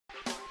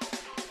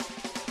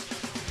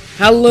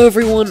Hello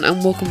everyone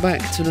and welcome back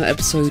to another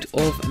episode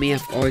of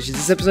MIAFG. This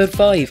is episode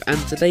 5 and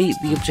today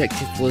the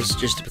objective was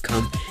just to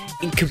become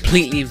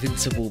completely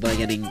invincible by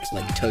getting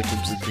like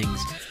totems and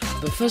things.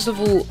 But first of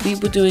all, we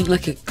were doing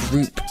like a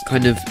group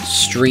kind of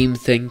stream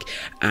thing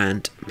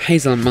and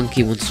Hazel and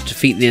Monkey wanted to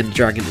defeat the End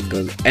Dragon and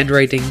go end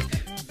raiding.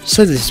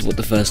 So this is what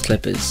the first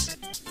clip is.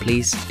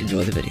 Please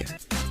enjoy the video.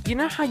 You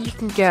know how you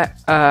can get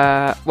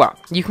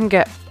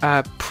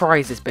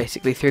prizes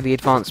basically through the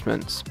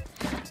advancements?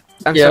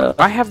 And so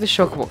I have the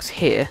shulker box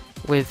here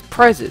with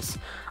prizes.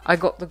 I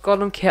got the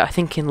Golem kit, I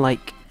think in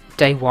like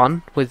day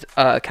 1 with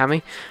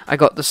Cammy. I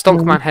got the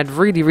Stonkman head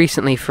really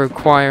recently for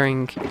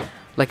acquiring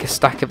like a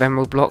stack of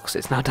emerald blocks.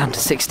 It's now down to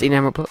 16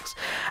 emerald blocks.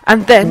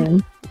 And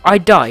then I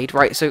died,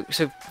 right? So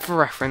for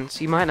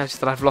reference, you might notice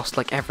that I've lost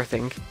like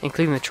everything,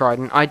 including the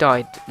trident. I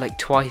died like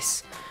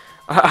twice.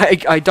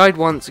 I died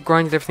once,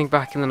 grinded everything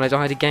back, and then I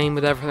died again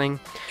with everything.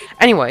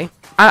 Anyway,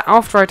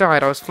 after I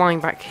died, I was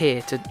flying back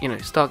here to, you know,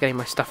 start getting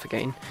my stuff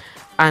again.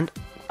 And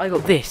I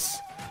got this,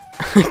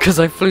 because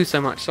I flew so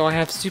much. So I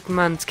have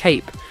Superman's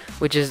cape,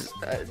 which is,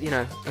 you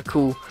know, a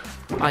cool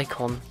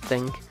icon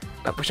thing.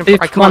 Which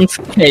Superman's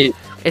cape?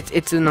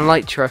 It's an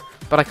elytra,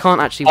 but I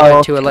can't actually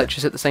wear two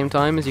elytras at the same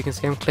time. As you can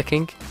see, I'm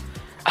clicking.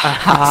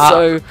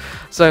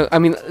 So I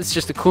mean, it's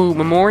just a cool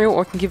memorial,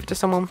 or I can give it to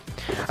someone.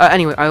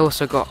 Anyway, I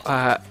also got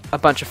a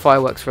bunch of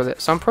fireworks for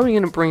it, so I'm probably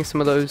going to bring some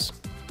of those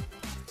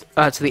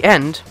to the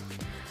end.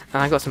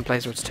 And I got some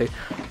blaze rods too.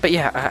 But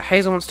yeah,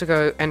 Hazel wants to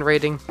go end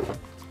raiding,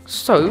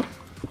 so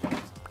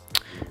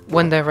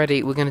when they're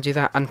ready, we're going to do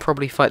that and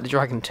probably fight the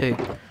dragon too,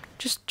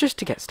 just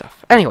to get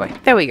stuff. Anyway,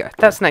 there we go.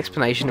 That's an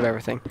explanation of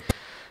everything.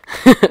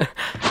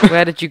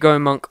 Where did you go,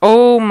 Monk?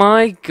 Oh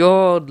my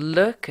god,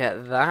 look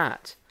at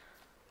that.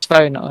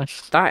 Very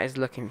nice. That is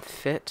looking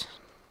fit.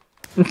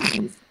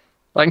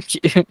 Thank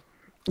you.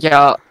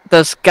 Yeah,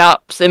 there's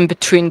gaps in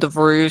between the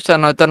roofs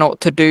and I don't know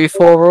what to do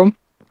for them.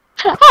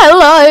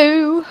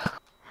 Hello!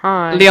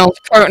 Hi. Leon's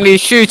currently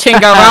shooting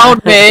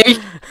around me.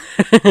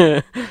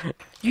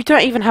 You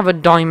don't even have a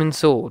diamond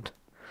sword.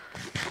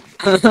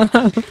 Looks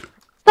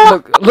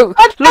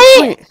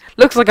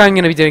Looks like I'm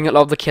going to be doing a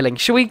lot of the killing.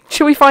 Shall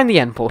we find the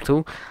end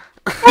portal?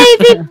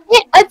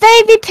 a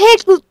baby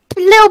pig,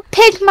 little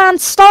pig man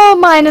stole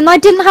mine and I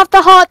didn't have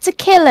the heart to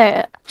kill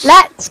it.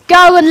 Let's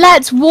go and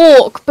let's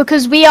walk,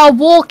 because we are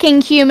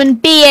walking human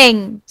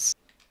beings.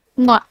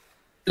 What?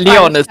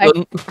 Leon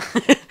isn't.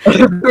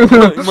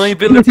 My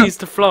ability is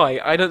to fly.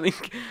 I don't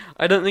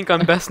think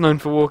I'm best known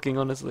for walking,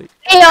 honestly.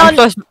 Leon,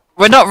 Plus,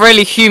 we're not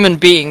really human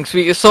beings,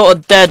 we're sort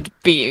of dead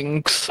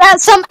beings.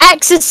 get some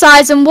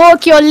exercise and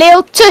walk your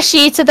little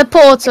tushy to the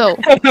portal.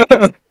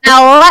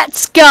 Now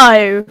let's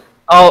go.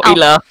 Oh, he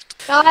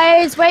left.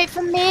 Guys, wait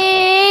for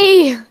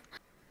me.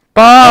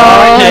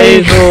 Bye,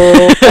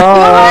 Hazel.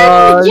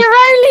 Bye. You're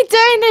only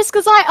doing this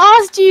because I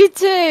asked you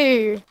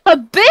to. A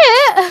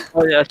bit.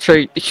 Oh yeah,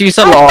 true. She's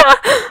a lot.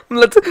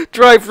 Let's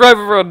drive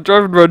and run.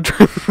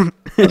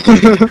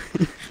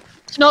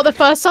 It's not the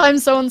first time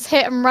someone's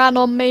hit and ran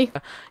on me.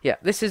 Yeah,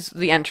 this is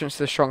the entrance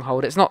to the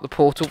stronghold. It's not the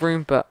portal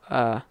room, but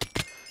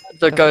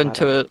They're going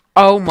to it.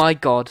 oh my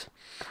god.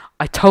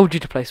 I told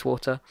you to place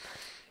water.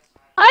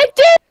 I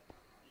did.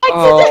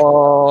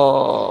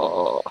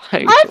 Oh,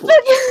 Hazel.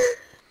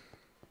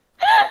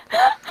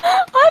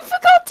 I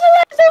forgot to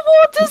let the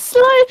water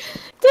slide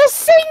to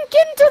sink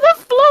into the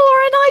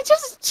floor, and I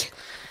just.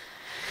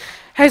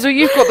 Hazel,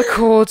 you've got the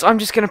cords. I'm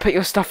just gonna put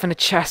your stuff in a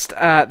chest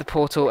at the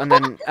portal, and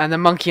then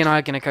Monkey and I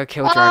are gonna go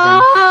kill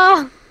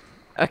Dragon.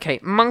 Okay,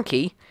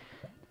 Monkey.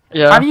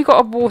 Yeah. Have you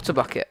got a water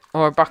bucket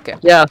or a bucket?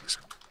 Yeah.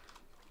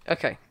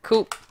 Okay,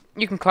 cool.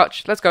 You can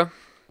clutch. Let's go.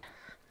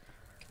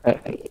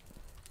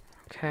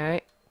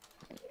 Okay.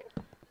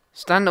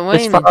 Stand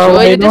away and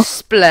enjoy the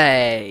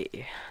display.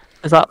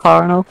 Is that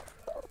far enough?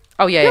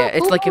 Oh yeah.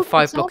 It's like a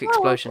 5-block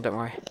explosion. Don't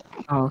worry.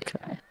 Oh,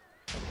 okay.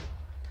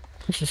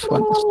 I just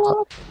went to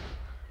start.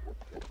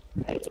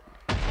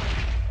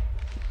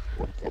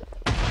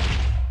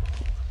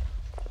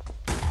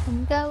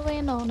 I'm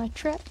going on a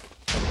trip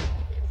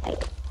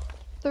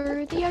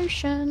through the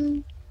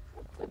ocean.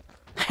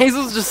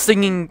 Hazel's just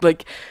singing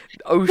like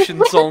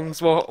ocean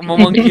songs while my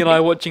Monkey and I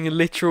are watching a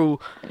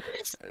literal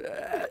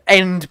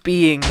end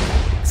being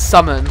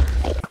summon.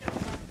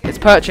 It's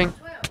perching.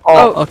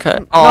 Oh, okay.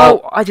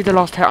 No, I did the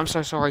last hit. I'm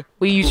so sorry.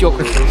 We use your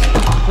crystals.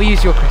 We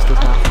use your crystals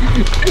now.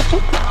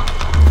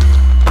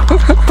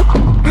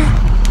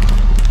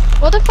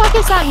 What the fuck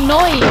is that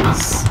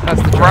noise?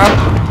 That's the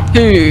trap.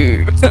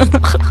 Two.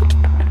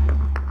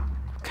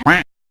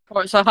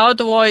 Right, so how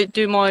do I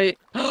do my...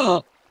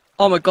 Oh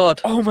my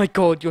god. Oh my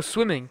god, you're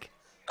swimming.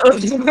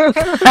 Look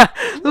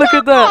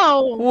at that.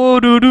 Whoa,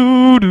 do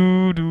do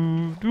do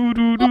do do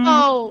do do.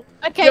 Oh,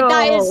 okay, Yo.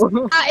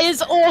 that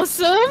is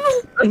awesome.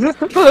 Do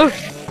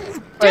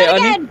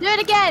it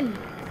again.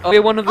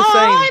 We're one of the Oh,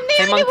 same. I'm the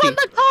Hey only Monkey. one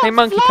that can't Hey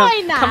Monkey,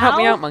 fly come help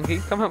me now. out, Monkey.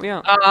 Come help me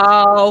out.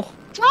 Ow.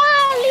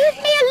 Ah, leave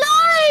me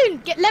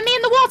alone. Let me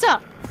in the water.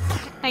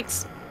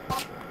 Thanks.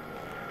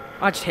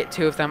 I just hit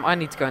 2 of them. I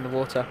need to go in the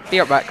water. Be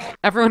right back.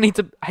 Everyone needs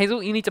to...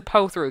 Hazel, you need to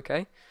pole through,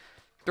 okay?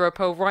 Throw a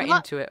pearl right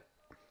into it.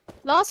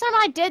 Last time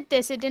I did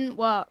this, it didn't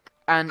work.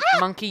 And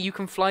monkey, you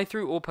can fly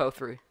through or pearl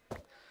through.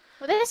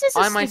 Well, this is a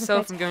I stupid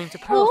myself place. am going to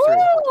pearl through.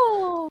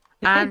 Ooh.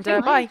 And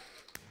bye.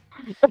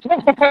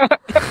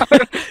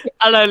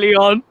 Hello,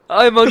 Leon.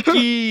 Hi,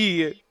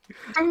 monkey.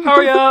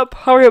 Hurry up,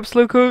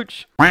 slow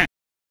coach.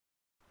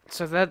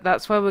 So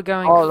that's where we're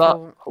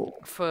going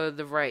for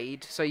the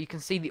raid. So you can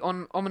see the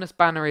ominous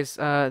banner is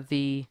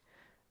the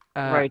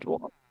Raid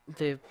one.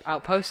 the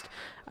outpost,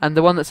 and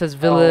the one that says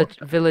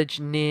village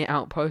near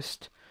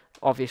outpost.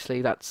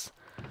 Obviously, that's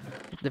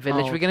the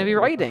village we're going to be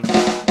raiding.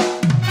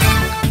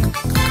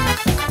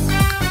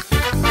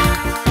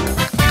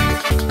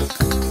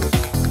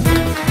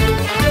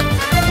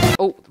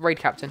 Oh, raid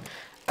captain.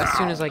 As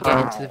soon as I get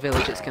into the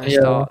village, it's going to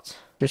start.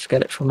 Just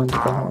get it from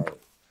underground.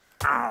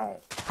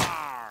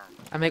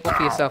 And make one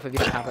for yourself if you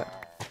don't have it.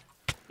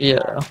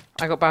 Yeah.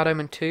 I got Bad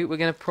Omen 2. We're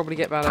going to probably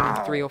get Bad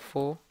Omen 3 or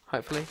 4,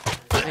 hopefully.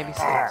 Maybe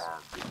 6.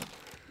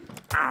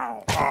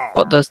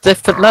 But there's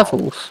different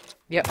levels.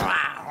 Yep.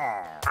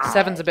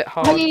 7's a bit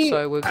hard,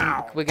 so we're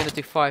going to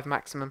do 5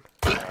 maximum.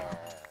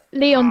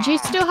 Leon, do you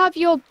still have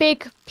your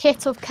big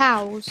pit of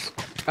cows?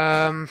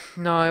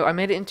 No, I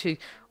made it into...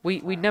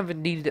 We never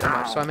needed it that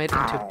much, so I made it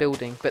into a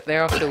building, but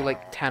there are still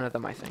like 10 of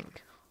them, I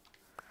think.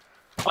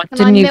 I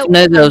didn't even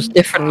know there was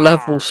different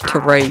levels to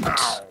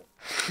raids.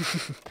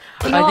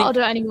 I'll do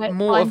it anyway.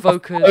 More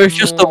evokers. It was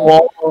just the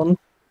one.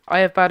 I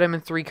have Bad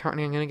Omen 3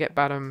 currently. I'm going to get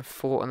Bad Omen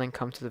 4 and then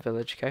come to the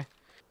village, okay?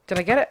 Did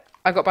I get it?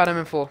 I got Bad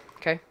Omen 4,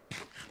 okay?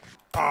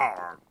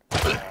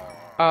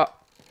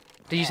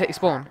 Did you set your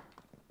spawn?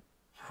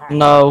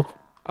 No.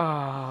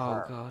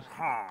 Oh, God.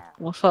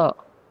 What's that?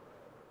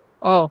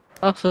 Oh,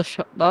 that's the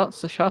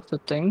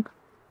shattered thing.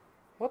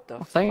 What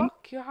the think.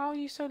 fuck? How are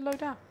you so low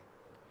down?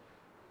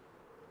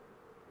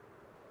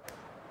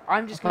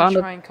 I'm just going to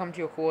try and come to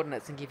your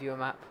coordinates and give you a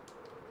map.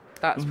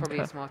 That's probably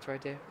a smarter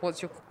idea.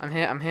 What's your... I'm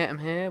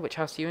here. Which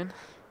house are you in?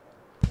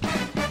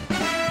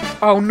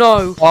 Oh,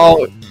 no!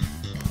 Oh.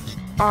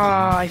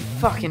 Ah, I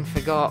fucking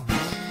forgot.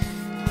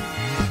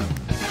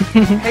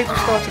 Hazel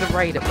started a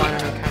raid at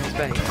Mine and Cam's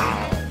base.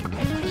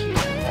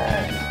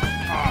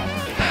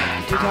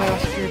 Did I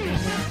ask you to be here?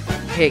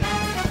 Here,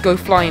 go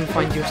fly and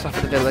find your stuff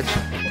at the village.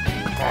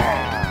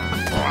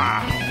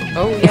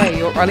 Oh yeah,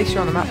 at least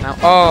you're on the map now.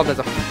 Oh, there's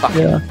a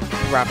fucking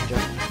Ravager.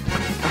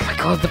 Oh my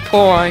god, the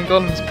poor Iron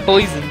Golem's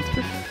poisoned.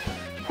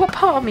 What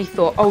part of me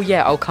thought, oh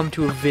yeah, I'll come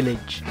to a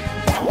village?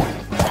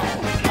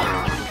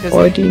 Because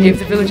if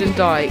the villagers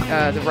die,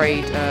 the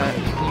raid,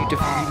 you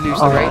lose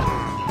the raid.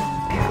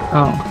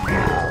 Oh.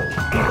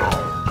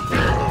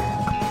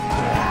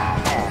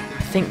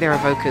 I think they're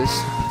evokers.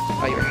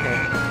 Oh, you're okay.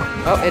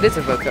 Oh, it is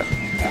evoker.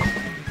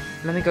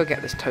 Let me go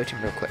get this totem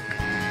real quick.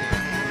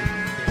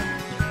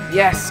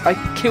 Yes, I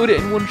killed it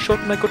in one shot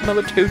and I got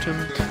another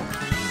totem.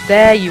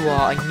 There you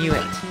are, I knew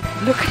it.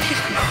 Look at it.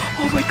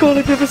 Oh my god,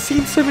 I've never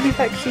seen so many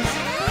hexes.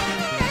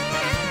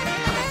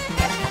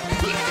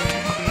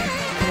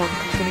 Come on,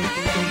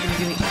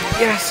 gimme.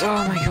 Yes,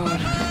 oh my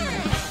god.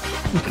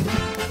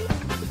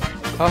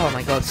 Oh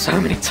my god,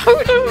 so many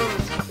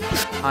totems.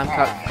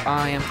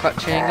 I am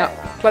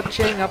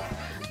clutching up.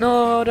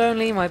 Not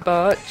only my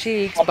butt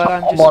cheeks, but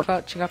I'm just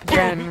clutching up in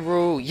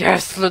general.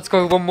 Yes, let's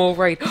go one more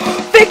raid.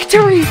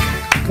 Victory!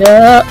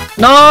 Yeah.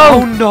 No!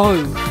 Oh no!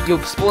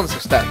 Your spawns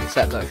have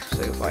set though,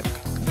 so you're fine.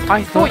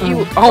 I thought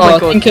you... Oh my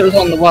god. I think it was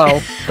on the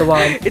well.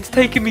 It's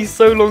taken me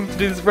so long to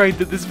do this raid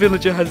that this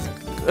villager has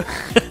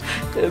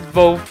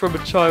evolved from a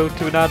child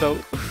to an adult.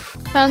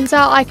 Turns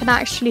out I can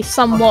actually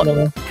somewhat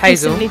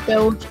Hazel. decently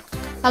build.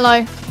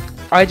 Hello.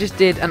 I just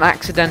did an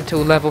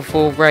accidental level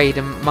 4 raid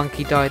and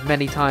Monkey died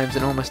many times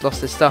and almost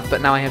lost his stuff, but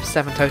now I have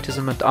 7 totems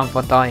and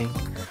I'm dying.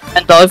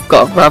 And I've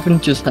got a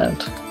Ravager's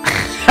head.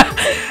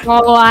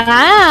 Oh,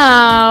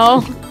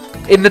 wow.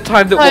 In the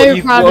time that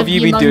what have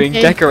you been doing?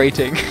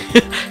 Decorating.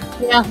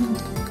 Yeah.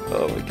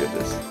 Oh my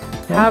goodness.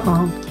 Have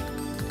a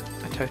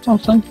totem. Oh,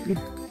 thank you.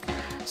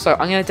 So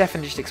I'm going to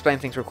definitely just explain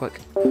things real quick.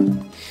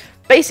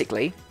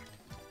 Basically,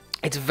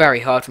 it's very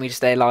hard for me to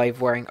stay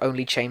alive wearing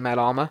only chainmail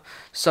armor.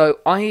 So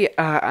I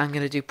am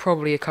going to do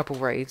probably a couple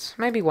raids.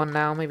 Maybe one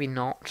now, maybe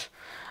not.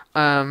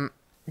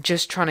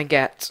 Just trying to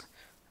get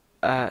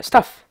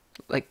stuff,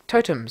 like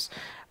totems.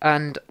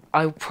 And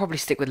I'll probably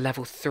stick with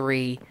level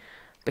 3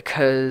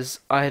 because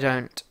I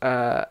don't...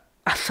 that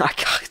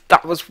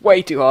was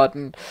way too hard.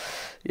 And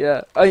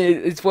yeah,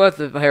 it's worth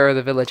the hero of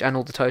the village and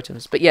all the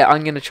totems. But yeah,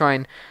 I'm going to try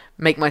and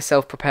make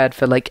myself prepared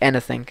for like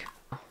anything.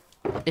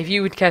 If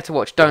you would care to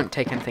watch, don't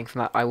take anything from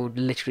that. I will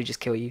literally just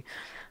kill you.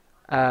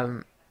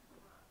 In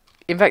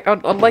fact,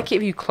 I'd like it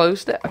if you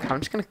closed it. Okay,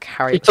 I'm just going to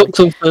carry it. You took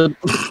something.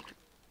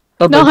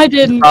 No, I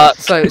didn't.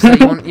 So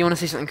you want to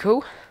see something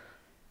cool?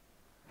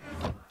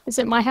 Is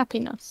it my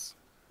happiness?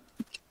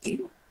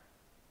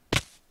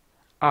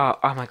 Oh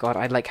my god,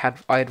 I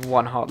had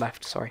 1 heart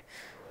left, sorry.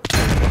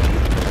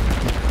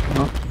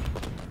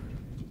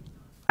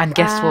 And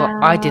guess what?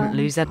 I didn't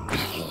lose it.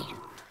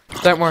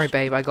 Don't worry,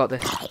 babe, I got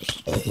this.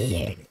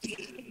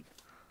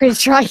 Pretty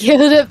sure I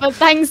killed it, but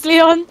thanks,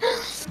 Leon.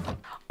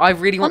 I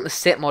really want the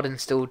sit mod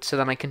installed so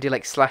then I can do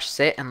like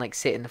 /sit and like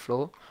sit in the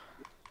floor.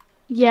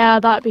 Yeah,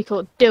 that'd be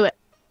cool. Do it.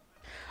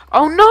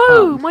 Oh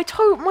no!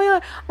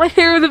 My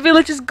hero of the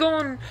village is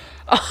gone.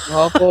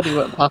 Well, I've already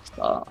went past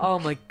that. Oh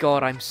my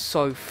god, I'm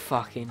so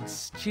fucking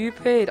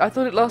stupid. I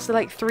thought it lasted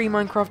like 3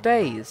 Minecraft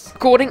days.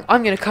 Recording,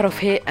 I'm gonna cut off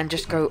here and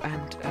just go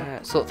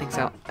and sort things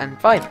out and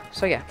vibe.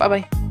 So yeah, bye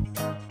bye.